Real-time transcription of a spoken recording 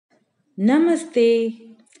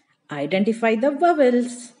Namaste. Identify the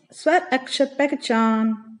vowels. स्वर अक्षर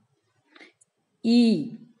पहचान.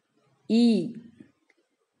 E, E,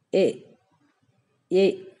 A,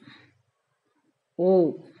 A,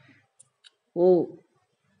 O, O,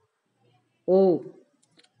 O,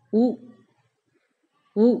 U,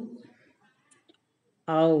 U,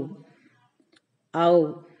 Ow,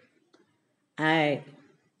 Ow, I,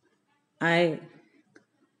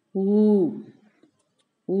 Oo,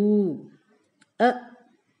 Oo, A,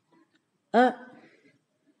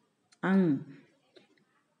 Ang,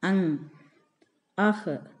 Ah,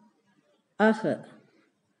 Ah,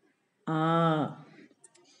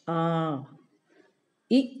 Ah,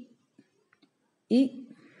 I, I.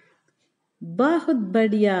 बहुत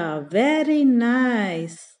बढ़िया. Very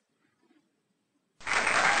nice.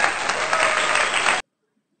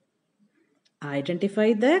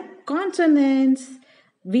 Identify the consonants.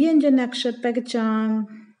 व्यंजन अक्षर पहचान.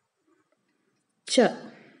 च,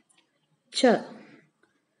 च,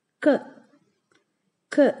 क,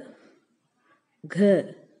 ख, घ,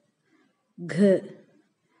 घ,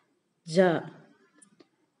 ज,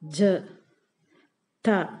 ज, ठ,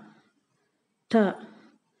 ठ,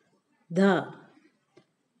 ध,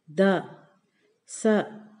 ध, स,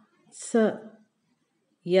 स,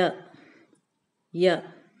 य, य,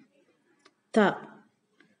 थ,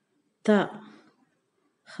 थ,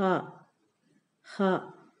 ह,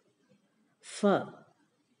 ह, फ,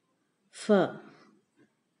 फ,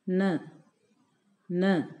 न, न,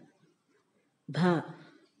 भ,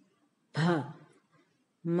 भ,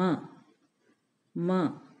 म, म,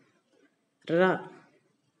 र,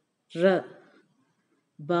 र,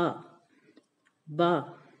 ब, ब,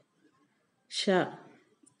 श,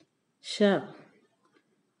 श,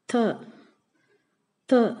 थ,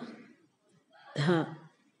 थ, ध,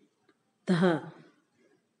 ध.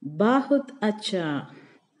 बहुत अच्छा.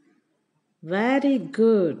 Very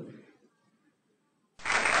good.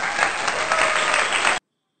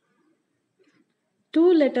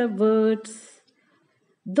 Two letter words.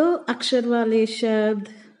 दो अक्षर वाले शब्द.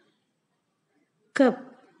 Cup,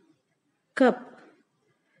 cup,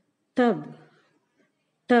 tub,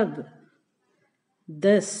 tub.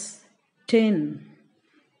 10, 10.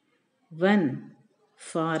 1,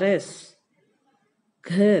 forest.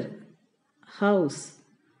 घर, house.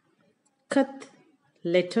 खत,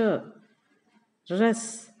 letter.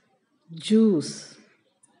 रस, juice.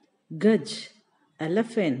 गज,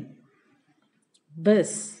 elephant.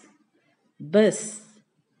 बस, बस,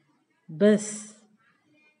 बस.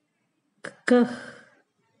 कह,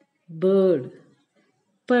 bird.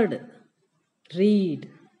 पढ़, read.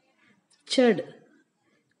 चढ़,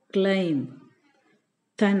 climb.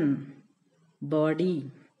 तन,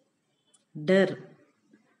 body. डर,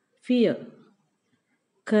 fear.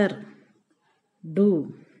 कर, do.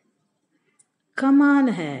 कमाल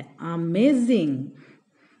है. Amazing.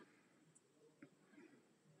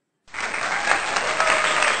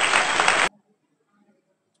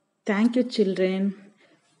 Thank you, children.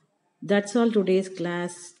 That's all today's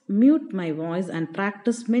class. Mute my voice and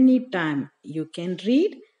practice many times. You can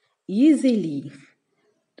read easily.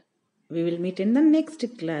 We will meet in the next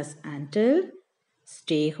class. Until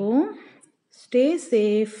stay home, stay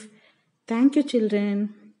safe. Thank you,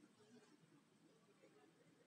 children.